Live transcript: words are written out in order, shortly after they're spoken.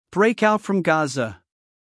Breakout from Gaza.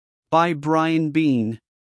 By Brian Bean.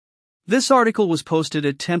 This article was posted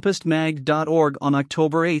at tempestmag.org on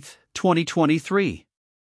October 8, 2023.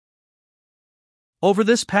 Over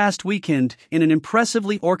this past weekend, in an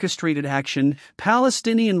impressively orchestrated action,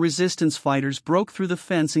 Palestinian resistance fighters broke through the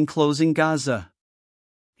fence enclosing Gaza.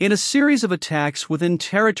 In a series of attacks within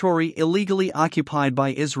territory illegally occupied by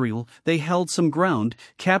Israel, they held some ground,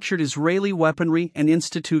 captured Israeli weaponry, and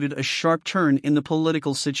instituted a sharp turn in the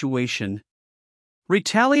political situation.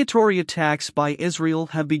 Retaliatory attacks by Israel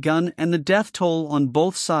have begun and the death toll on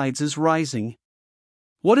both sides is rising.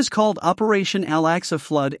 What is called Operation Al-Aqsa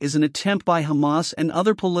Flood is an attempt by Hamas and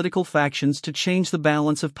other political factions to change the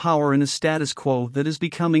balance of power in a status quo that is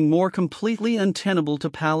becoming more completely untenable to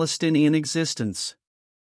Palestinian existence.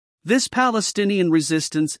 This Palestinian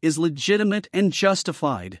resistance is legitimate and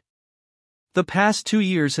justified. The past 2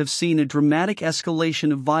 years have seen a dramatic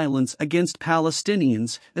escalation of violence against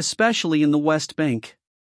Palestinians, especially in the West Bank.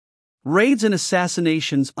 Raids and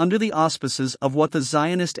assassinations under the auspices of what the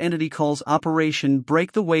Zionist entity calls Operation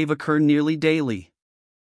Break the Wave occur nearly daily.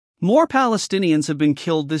 More Palestinians have been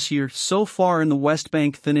killed this year so far in the West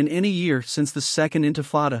Bank than in any year since the Second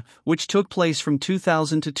Intifada, which took place from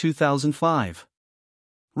 2000 to 2005.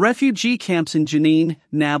 Refugee camps in Jenin,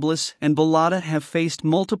 Nablus, and Balata have faced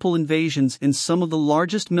multiple invasions in some of the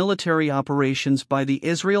largest military operations by the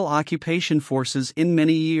Israel occupation forces in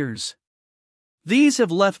many years. These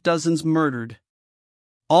have left dozens murdered.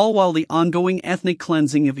 All while the ongoing ethnic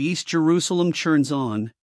cleansing of East Jerusalem churns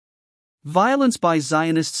on. Violence by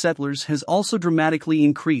Zionist settlers has also dramatically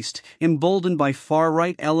increased, emboldened by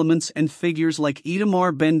far-right elements and figures like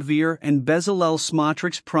Itamar Ben-Gvir and Bezalel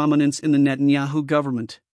Smotrich's prominence in the Netanyahu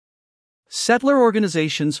government. Settler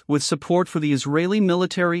organizations with support for the Israeli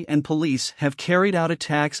military and police have carried out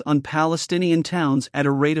attacks on Palestinian towns at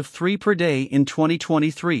a rate of 3 per day in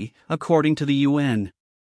 2023, according to the UN.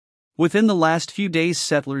 Within the last few days,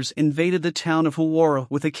 settlers invaded the town of Hawara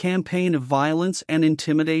with a campaign of violence and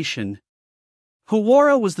intimidation.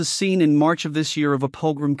 Hawara was the scene in March of this year of a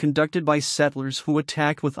pogrom conducted by settlers who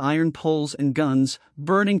attacked with iron poles and guns,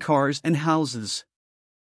 burning cars and houses.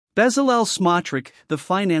 Bezalel Smotrich, the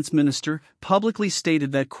finance minister, publicly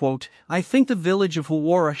stated that, quote, "I think the village of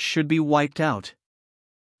Hawara should be wiped out.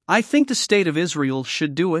 I think the state of Israel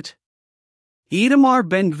should do it." Itamar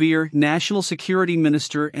Ben-Gvir, national security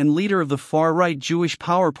minister and leader of the far-right Jewish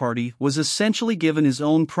Power Party, was essentially given his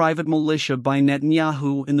own private militia by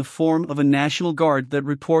Netanyahu in the form of a National Guard that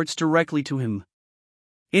reports directly to him.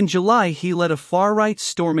 In July, he led a far-right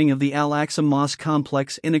storming of the Al-Aqsa Mosque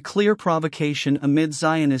complex in a clear provocation amid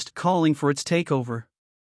Zionist calling for its takeover.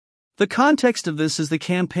 The context of this is the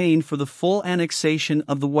campaign for the full annexation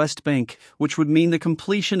of the West Bank, which would mean the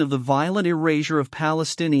completion of the violent erasure of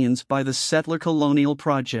Palestinians by the settler colonial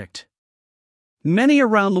project. Many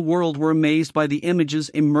around the world were amazed by the images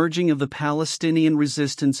emerging of the Palestinian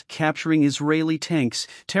resistance capturing Israeli tanks,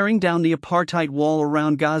 tearing down the apartheid wall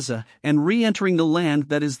around Gaza, and re-entering the land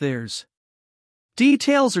that is theirs.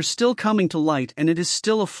 Details are still coming to light and it is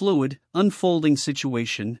still a fluid, unfolding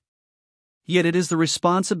situation. Yet it is the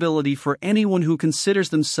responsibility for anyone who considers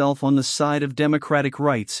themselves on the side of democratic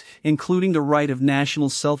rights, including the right of national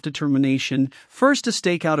self-determination, first to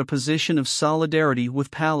stake out a position of solidarity with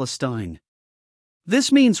Palestine.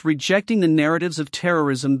 This means rejecting the narratives of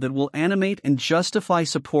terrorism that will animate and justify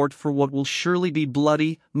support for what will surely be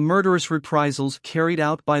bloody, murderous reprisals carried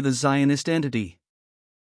out by the Zionist entity.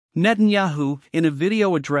 Netanyahu, in a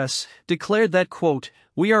video address, declared that, quote,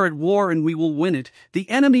 "We are at war and we will win it. The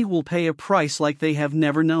enemy will pay a price like they have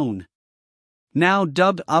never known." Now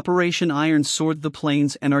dubbed Operation Iron Sword, the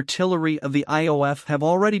planes and artillery of the IOF have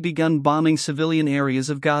already begun bombing civilian areas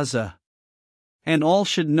of Gaza. And all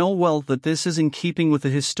should know well that this is in keeping with the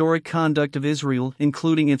historic conduct of Israel,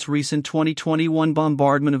 including its recent 2021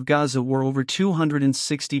 bombardment of Gaza where over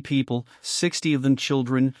 260 people, 60 of them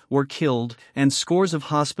children, were killed, and scores of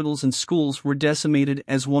hospitals and schools were decimated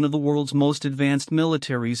as one of the world's most advanced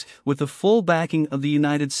militaries, with the full backing of the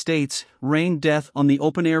United States, rained death on the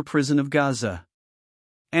open-air prison of Gaza.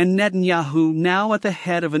 And Netanyahu, now at the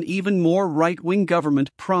head of an even more right-wing government,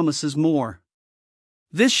 promises more.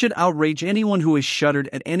 This should outrage anyone who has shuddered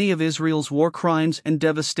at any of Israel's war crimes and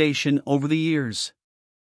devastation over the years.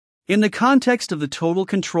 In the context of the total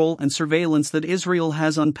control and surveillance that Israel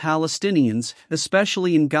has on Palestinians,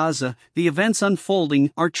 especially in Gaza, the events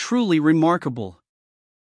unfolding are truly remarkable.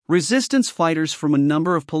 Resistance fighters from a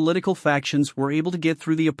number of political factions were able to get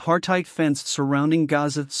through the apartheid fence surrounding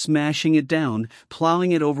Gaza, smashing it down,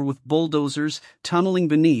 plowing it over with bulldozers, tunneling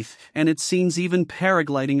beneath, and it seems even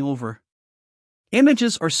paragliding over.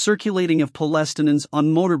 Images are circulating of Palestinians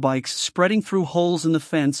on motorbikes spreading through holes in the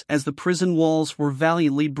fence as the prison walls were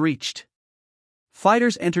valiantly breached.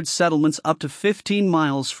 Fighters entered settlements up to 15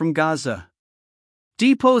 miles from Gaza.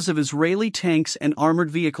 Depots of Israeli tanks and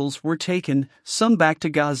armored vehicles were taken, some back to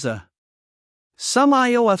Gaza. Some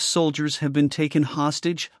IOF soldiers have been taken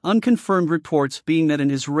hostage, unconfirmed reports being that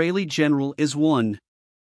an Israeli general is one.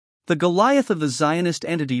 The Goliath of the Zionist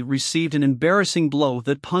entity received an embarrassing blow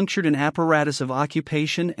that punctured an apparatus of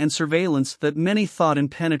occupation and surveillance that many thought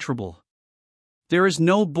impenetrable. There is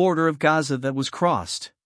no border of Gaza that was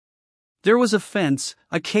crossed. There was a fence,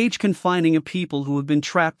 a cage confining a people who have been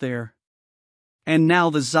trapped there. And now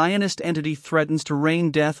the Zionist entity threatens to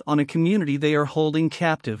rain death on a community they are holding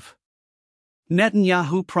captive.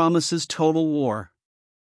 Netanyahu promises total war.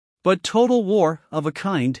 But total war, of a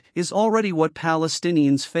kind, is already what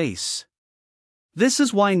Palestinians face. This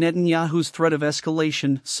is why Netanyahu's threat of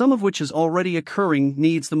escalation, some of which is already occurring,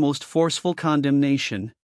 needs the most forceful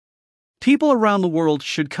condemnation. People around the world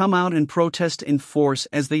should come out and protest in force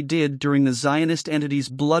as they did during the Zionist entity's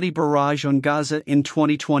bloody barrage on Gaza in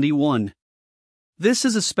 2021. This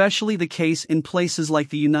is especially the case in places like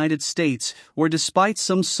the United States, where despite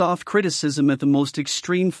some soft criticism at the most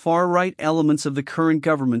extreme far-right elements of the current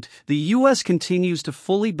government, the U.S. continues to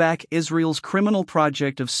fully back Israel's criminal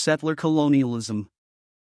project of settler colonialism.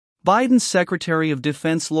 Biden's Secretary of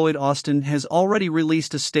Defense Lloyd Austin has already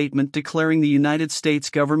released a statement declaring the United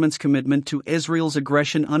States government's commitment to Israel's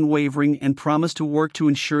aggression unwavering and promised to work to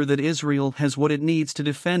ensure that Israel has what it needs to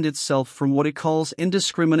defend itself from what it calls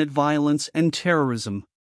indiscriminate violence and terrorism.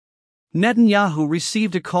 Netanyahu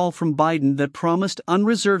received a call from Biden that promised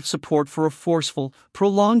unreserved support for a forceful,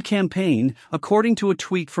 prolonged campaign, according to a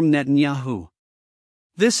tweet from Netanyahu.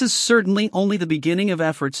 This is certainly only the beginning of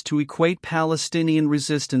efforts to equate Palestinian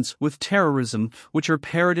resistance with terrorism, which are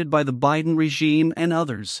parroted by the Biden regime and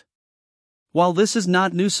others. While this is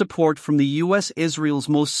not new support from the U.S., Israel's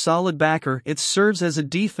most solid backer, it serves as a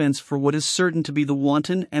defense for what is certain to be the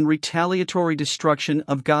wanton and retaliatory destruction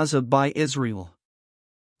of Gaza by Israel.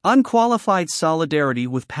 Unqualified solidarity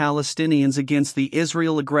with Palestinians against the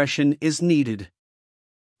Israel aggression is needed.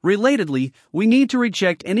 Relatedly, we need to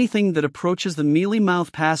reject anything that approaches the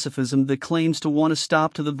mealy-mouthed pacifism that claims to want to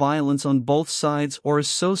stop to the violence on both sides or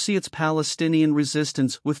associates Palestinian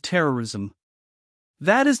resistance with terrorism.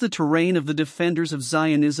 That is the terrain of the defenders of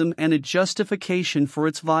Zionism and a justification for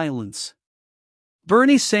its violence.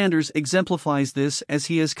 Bernie Sanders exemplifies this as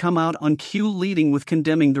he has come out on cue leading with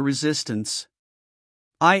condemning the resistance.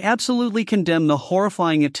 I absolutely condemn the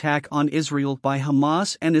horrifying attack on Israel by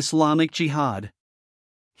Hamas and Islamic Jihad.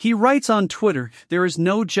 He writes on Twitter, there is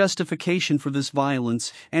no justification for this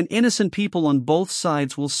violence, and innocent people on both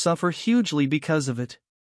sides will suffer hugely because of it.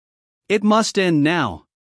 It must end now.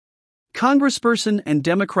 Congressperson and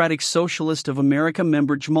Democratic Socialist of America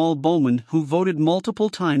member Jamal Bowman, who voted multiple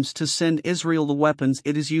times to send Israel the weapons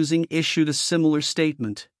it is using, issued a similar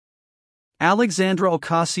statement. Alexandra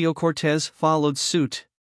Ocasio-Cortez followed suit.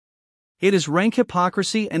 It is rank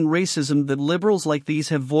hypocrisy and racism that liberals like these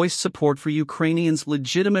have voiced support for Ukrainians'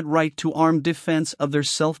 legitimate right to armed defense of their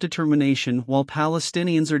self-determination while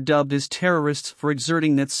Palestinians are dubbed as terrorists for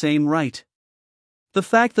exerting that same right. The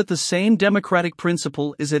fact that the same democratic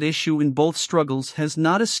principle is at issue in both struggles has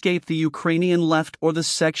not escaped the Ukrainian left or the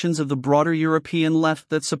sections of the broader European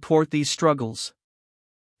left that support these struggles.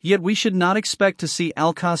 Yet we should not expect to see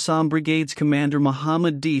Al-Qassam Brigade's commander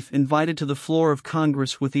Mohammad Deif invited to the floor of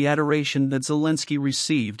Congress with the adoration that Zelensky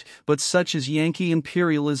received, but such is Yankee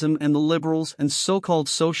imperialism and the liberals and so-called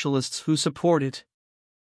socialists who support it.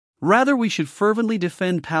 Rather, we should fervently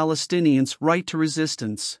defend Palestinians' right to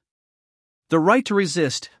resistance. The right to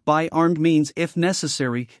resist, by armed means if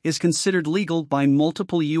necessary, is considered legal by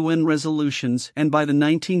multiple UN resolutions and by the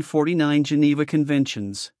 1949 Geneva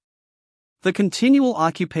Conventions. The continual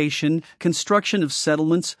occupation, construction of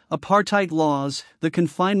settlements, apartheid laws, the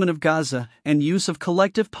confinement of Gaza, and use of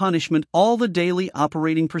collective punishment, all the daily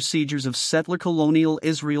operating procedures of settler colonial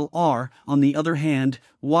Israel are, on the other hand,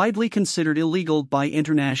 widely considered illegal by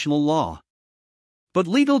international law. But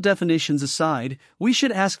legal definitions aside, we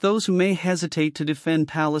should ask those who may hesitate to defend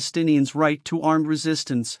Palestinians' right to armed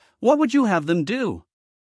resistance, what would you have them do?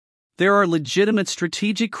 There are legitimate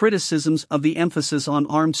strategic criticisms of the emphasis on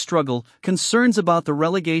armed struggle, concerns about the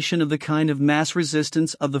relegation of the kind of mass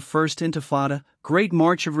resistance of the First Intifada, Great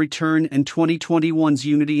March of Return and 2021's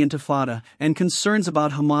Unity Intifada, and concerns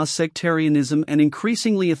about Hamas sectarianism and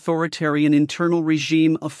increasingly authoritarian internal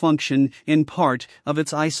regime a function, in part, of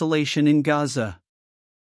its isolation in Gaza.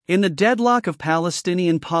 In the deadlock of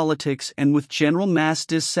Palestinian politics and with general mass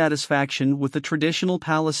dissatisfaction with the traditional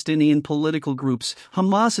Palestinian political groups,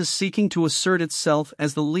 Hamas is seeking to assert itself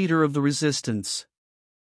as the leader of the resistance.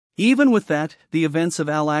 Even with that, the events of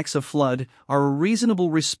Al-Aqsa flood are a reasonable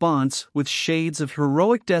response with shades of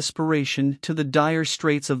heroic desperation to the dire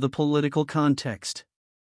straits of the political context.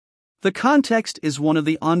 The context is one of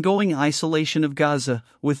the ongoing isolation of Gaza,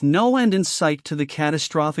 with no end in sight to the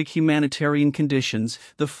catastrophic humanitarian conditions,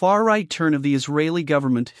 the far-right turn of the Israeli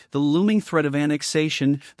government, the looming threat of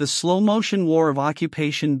annexation, the slow-motion war of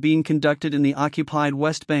occupation being conducted in the occupied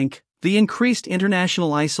West Bank, the increased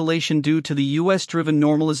international isolation due to the U.S.-driven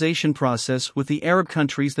normalization process with the Arab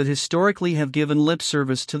countries that historically have given lip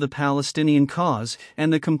service to the Palestinian cause,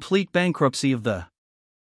 and the complete bankruptcy of the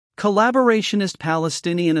collaborationist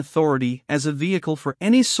Palestinian Authority as a vehicle for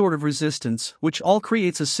any sort of resistance, which all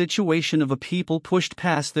creates a situation of a people pushed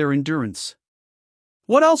past their endurance.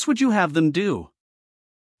 What else would you have them do?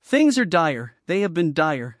 Things are dire, they have been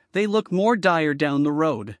dire, they look more dire down the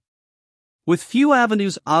road. With few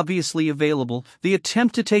avenues obviously available, the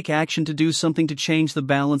attempt to take action to do something to change the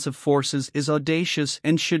balance of forces is audacious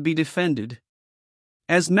and should be defended.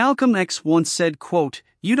 As Malcolm X once said, quote,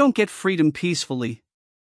 "You don't get freedom peacefully.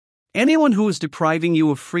 Anyone who is depriving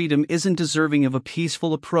you of freedom isn't deserving of a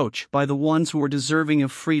peaceful approach by the ones who are deserving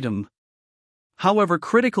of freedom." However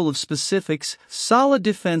critical of specifics, solid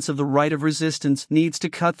defense of the right of resistance needs to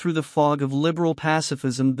cut through the fog of liberal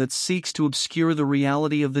pacifism that seeks to obscure the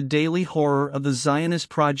reality of the daily horror of the Zionist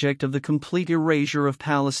project of the complete erasure of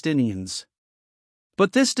Palestinians.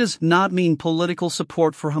 But this does not mean political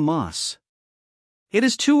support for Hamas. It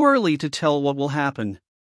is too early to tell what will happen.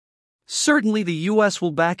 Certainly the U.S.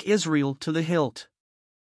 will back Israel to the hilt.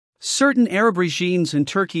 Certain Arab regimes in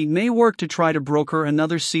Turkey may work to try to broker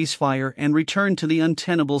another ceasefire and return to the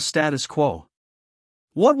untenable status quo.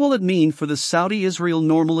 What will it mean for the Saudi-Israel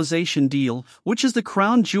normalization deal, which is the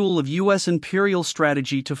crown jewel of U.S. imperial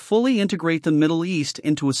strategy to fully integrate the Middle East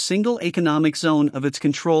into a single economic zone of its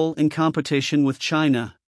control in competition with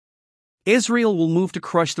China? Israel will move to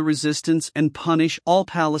crush the resistance and punish all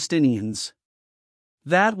Palestinians.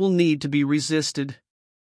 That will need to be resisted.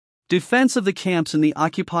 Defense of the camps in the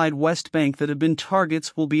occupied West Bank that have been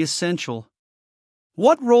targets will be essential.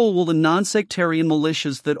 What role will the non-sectarian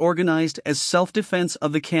militias that organized as self-defense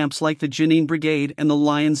of the camps like the Jenin Brigade and the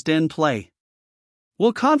Lion's Den play?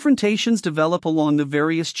 Will confrontations develop along the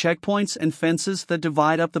various checkpoints and fences that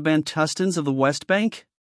divide up the Bantustans of the West Bank?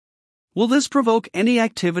 Will this provoke any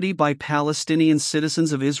activity by Palestinian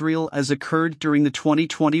citizens of Israel as occurred during the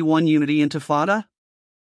 2021 Unity Intifada?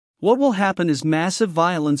 What will happen is massive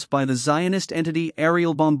violence by the Zionist entity,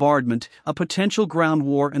 aerial bombardment, a potential ground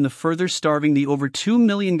war, and the further starving the over 2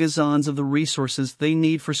 million Gazans of the resources they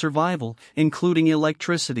need for survival, including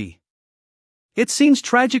electricity. It seems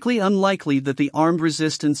tragically unlikely that the armed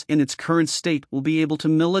resistance in its current state will be able to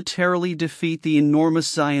militarily defeat the enormous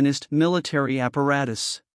Zionist military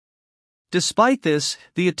apparatus. Despite this,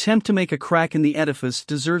 the attempt to make a crack in the edifice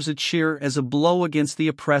deserves a cheer as a blow against the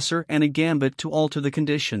oppressor and a gambit to alter the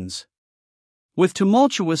conditions. With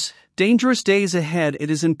tumultuous, dangerous days ahead, it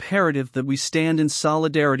is imperative that we stand in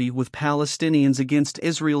solidarity with Palestinians against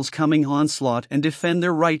Israel's coming onslaught and defend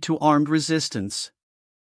their right to armed resistance.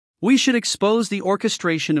 We should expose the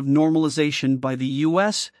orchestration of normalization by the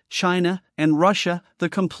US, China, and Russia, the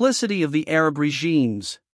complicity of the Arab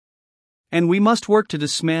regimes. And we must work to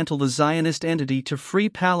dismantle the Zionist entity to free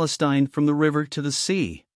Palestine from the river to the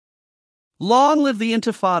sea. Long live the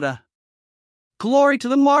Intifada! Glory to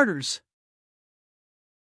the martyrs!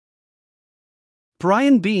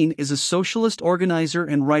 Brian Bean is a socialist organizer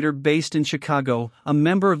and writer based in Chicago, a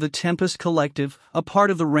member of the Tempest Collective, a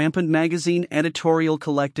part of the Rampant Magazine editorial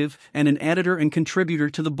collective, and an editor and contributor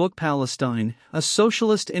to the book Palestine, a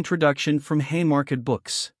socialist introduction from Haymarket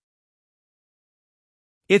Books.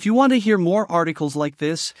 If you want to hear more articles like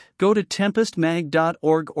this, go to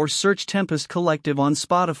tempestmag.org or search Tempest Collective on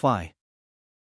Spotify.